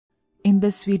In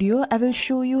this video, I will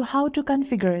show you how to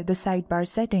configure the sidebar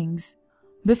settings.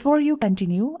 Before you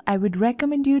continue, I would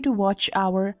recommend you to watch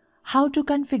our How to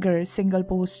Configure Single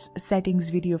Posts settings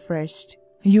video first.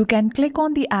 You can click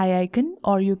on the eye icon,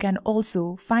 or you can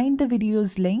also find the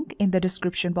video's link in the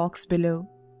description box below.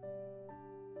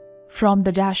 From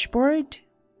the dashboard,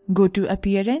 go to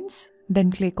Appearance,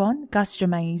 then click on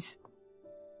Customize.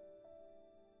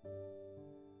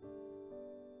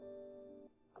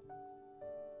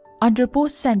 Under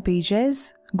Posts and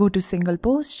Pages, go to Single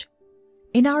Post.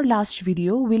 In our last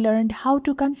video, we learned how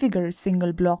to configure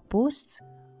single blog posts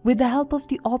with the help of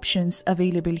the options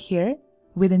available here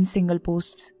within Single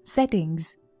Posts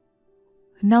settings.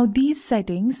 Now these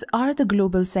settings are the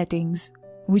global settings,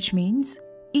 which means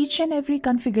each and every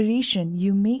configuration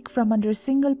you make from under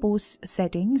Single Posts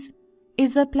settings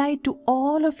is applied to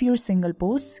all of your single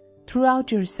posts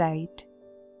throughout your site.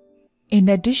 In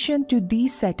addition to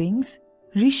these settings,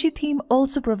 Rishi theme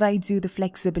also provides you the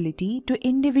flexibility to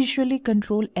individually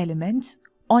control elements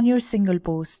on your single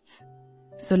posts.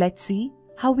 So let's see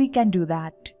how we can do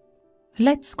that.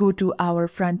 Let's go to our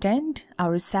front end,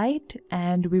 our site,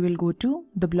 and we will go to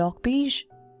the blog page.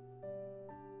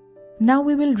 Now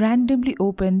we will randomly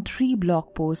open 3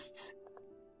 blog posts.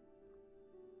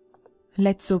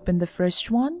 Let's open the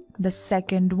first one, the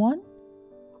second one,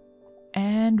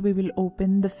 and we will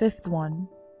open the 5th one.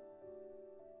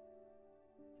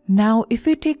 Now, if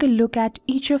we take a look at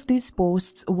each of these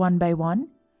posts one by one,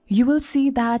 you will see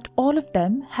that all of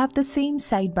them have the same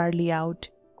sidebar layout.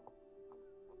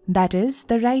 That is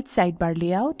the right sidebar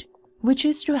layout, which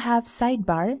is to have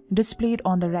sidebar displayed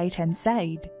on the right hand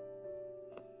side.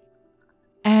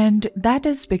 And that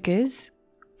is because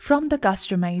from the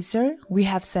customizer, we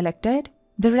have selected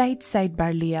the right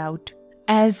sidebar layout.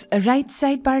 As a right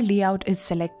sidebar layout is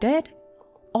selected,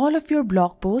 all of your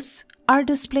blog posts are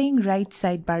displaying right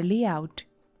sidebar layout.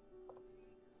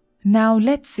 Now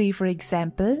let's say, for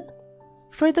example,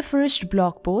 for the first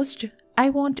blog post, I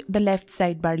want the left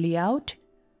sidebar layout.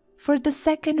 For the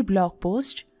second blog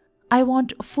post, I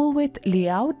want full width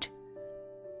layout.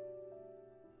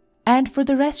 And for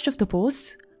the rest of the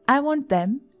posts, I want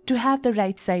them to have the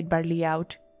right sidebar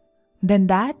layout. Then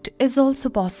that is also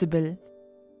possible.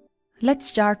 Let's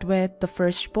start with the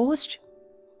first post.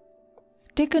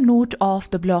 Take a note of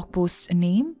the blog post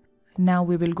name. Now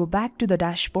we will go back to the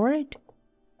dashboard.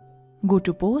 Go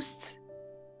to Posts.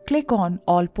 Click on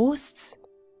All Posts.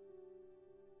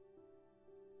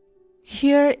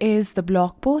 Here is the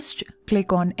blog post.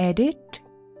 Click on Edit.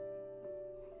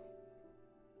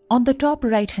 On the top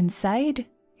right hand side,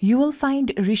 you will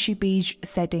find Rishi page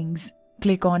settings.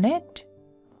 Click on it.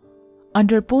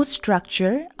 Under Post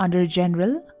Structure, under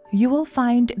General, you will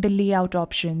find the layout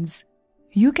options.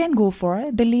 You can go for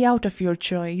the layout of your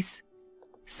choice.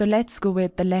 So let's go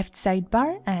with the left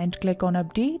sidebar and click on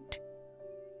Update.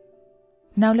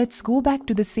 Now let's go back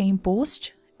to the same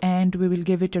post and we will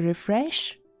give it a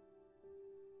refresh.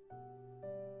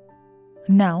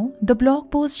 Now the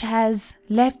blog post has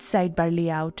left sidebar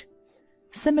layout.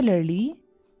 Similarly,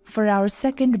 for our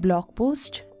second blog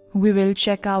post, we will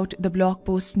check out the blog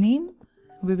post name.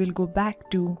 We will go back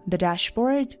to the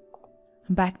dashboard,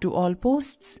 back to All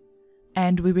Posts,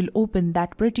 and we will open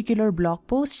that particular blog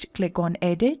post. Click on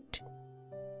Edit.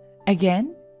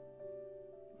 Again,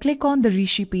 click on the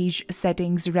Rishi page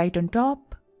settings right on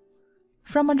top.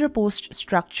 From under Post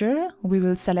Structure, we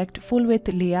will select Full Width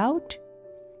Layout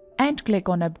and click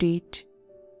on Update.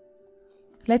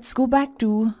 Let's go back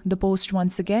to the post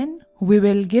once again. We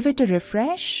will give it a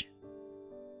refresh.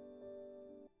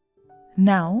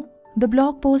 Now, the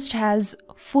blog post has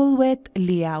full width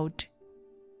layout.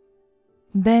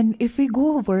 Then if we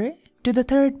go over to the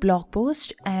third blog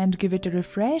post and give it a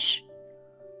refresh,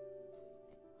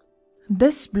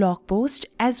 this blog post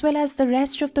as well as the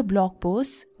rest of the blog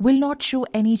posts will not show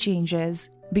any changes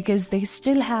because they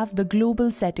still have the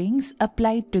global settings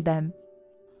applied to them.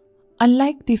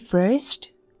 Unlike the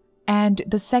first and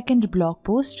the second blog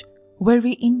post where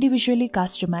we individually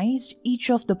customized each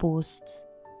of the posts.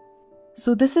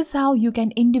 So this is how you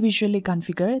can individually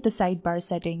configure the sidebar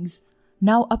settings.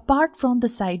 Now, apart from the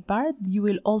sidebar, you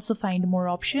will also find more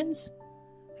options.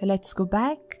 Let's go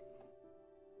back.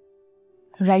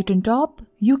 Right on top,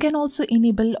 you can also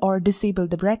enable or disable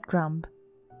the breadcrumb.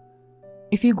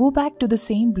 If you go back to the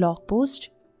same blog post,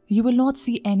 you will not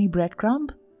see any breadcrumb,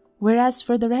 whereas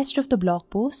for the rest of the blog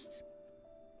posts,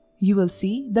 you will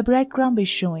see the breadcrumb is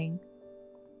showing.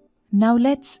 Now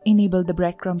let's enable the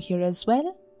breadcrumb here as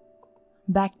well.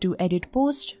 Back to Edit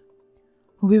Post.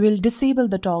 We will disable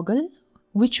the toggle,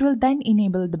 which will then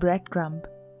enable the breadcrumb.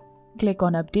 Click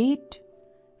on Update.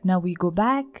 Now we go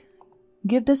back,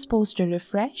 give this post a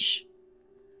refresh.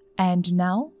 And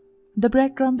now, the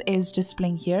breadcrumb is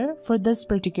displaying here for this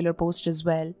particular post as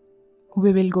well.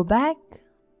 We will go back.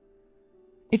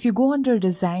 If you go under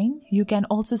design, you can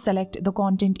also select the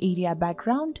content area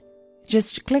background.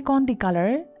 Just click on the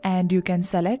color and you can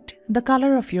select the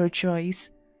color of your choice.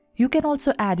 You can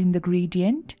also add in the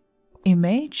gradient,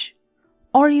 image,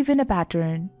 or even a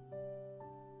pattern.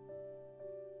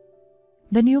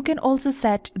 Then you can also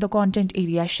set the content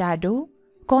area shadow,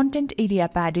 content area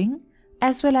padding,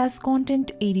 as well as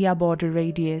content area border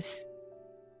radius.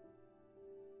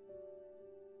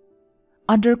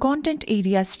 Under content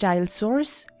area style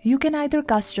source, you can either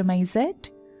customize it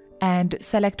and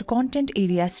select content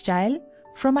area style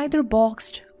from either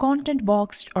boxed, content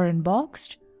boxed, or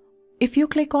unboxed. If you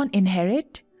click on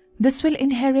inherit, this will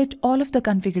inherit all of the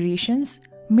configurations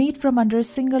made from under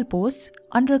single posts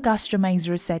under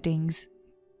customizer settings.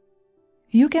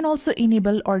 You can also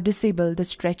enable or disable the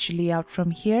stretch layout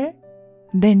from here.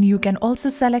 Then you can also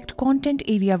select content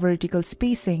area vertical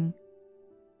spacing.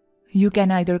 You can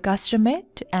either custom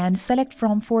it and select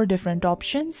from 4 different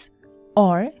options,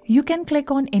 or you can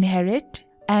click on inherit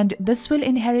and this will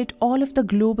inherit all of the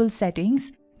global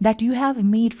settings that you have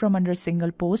made from under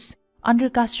single posts under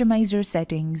customizer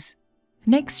settings.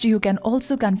 Next, you can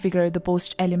also configure the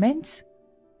post elements.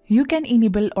 You can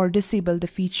enable or disable the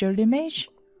featured image.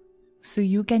 So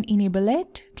you can enable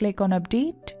it, click on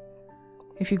update.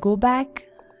 If you go back,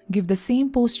 give the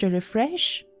same post a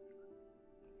refresh.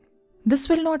 This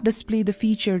will not display the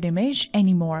featured image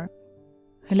anymore.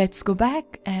 Let's go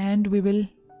back and we will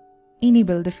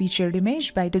enable the featured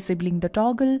image by disabling the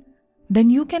toggle. Then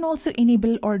you can also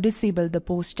enable or disable the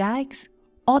post tags,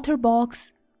 author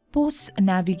box, posts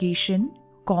navigation,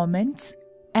 comments,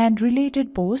 and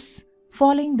related posts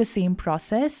following the same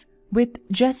process with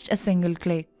just a single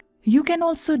click. You can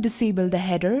also disable the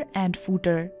header and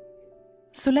footer.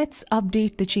 So let's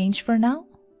update the change for now.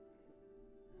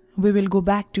 We will go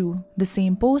back to the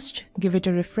same post, give it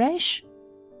a refresh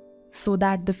so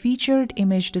that the featured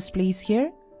image displays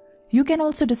here. You can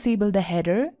also disable the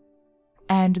header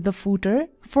and the footer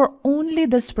for only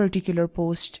this particular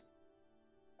post.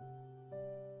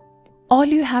 All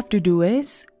you have to do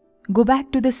is go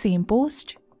back to the same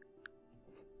post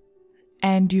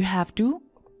and you have to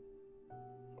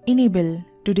enable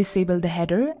to disable the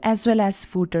header as well as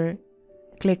footer.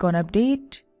 Click on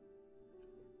update.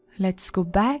 Let's go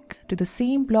back to the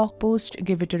same blog post,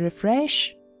 give it a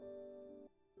refresh.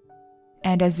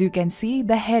 And as you can see,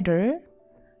 the header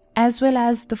as well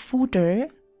as the footer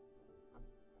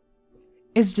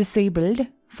is disabled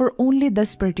for only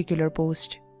this particular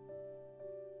post.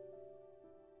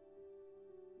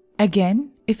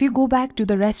 Again, if you go back to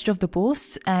the rest of the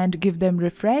posts and give them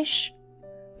refresh,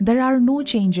 there are no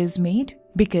changes made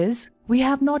because we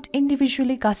have not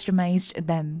individually customized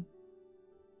them.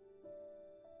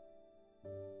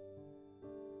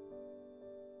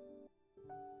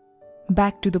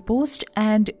 Back to the post,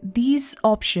 and these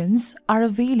options are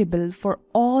available for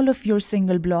all of your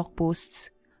single blog posts.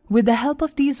 With the help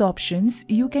of these options,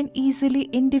 you can easily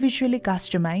individually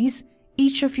customize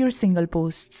each of your single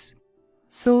posts.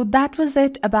 So that was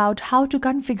it about how to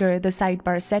configure the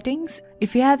sidebar settings.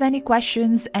 If you have any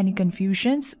questions, any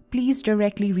confusions, please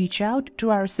directly reach out to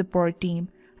our support team.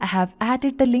 I have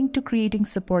added the link to creating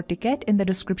support ticket in the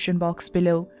description box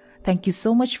below. Thank you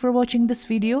so much for watching this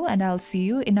video and I'll see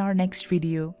you in our next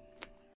video.